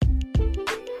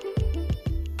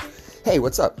Hey,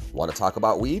 what's up? Want to talk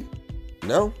about weed?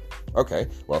 No? Okay,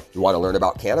 well, you want to learn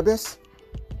about cannabis?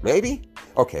 Maybe?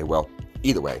 Okay, well,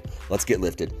 either way, let's get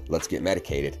lifted, let's get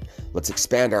medicated, let's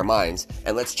expand our minds,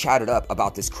 and let's chat it up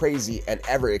about this crazy and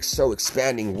ever so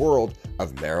expanding world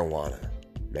of marijuana.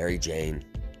 Mary Jane,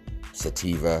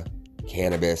 sativa,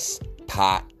 cannabis,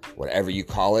 pot, whatever you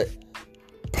call it.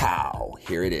 Pow,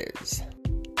 here it is.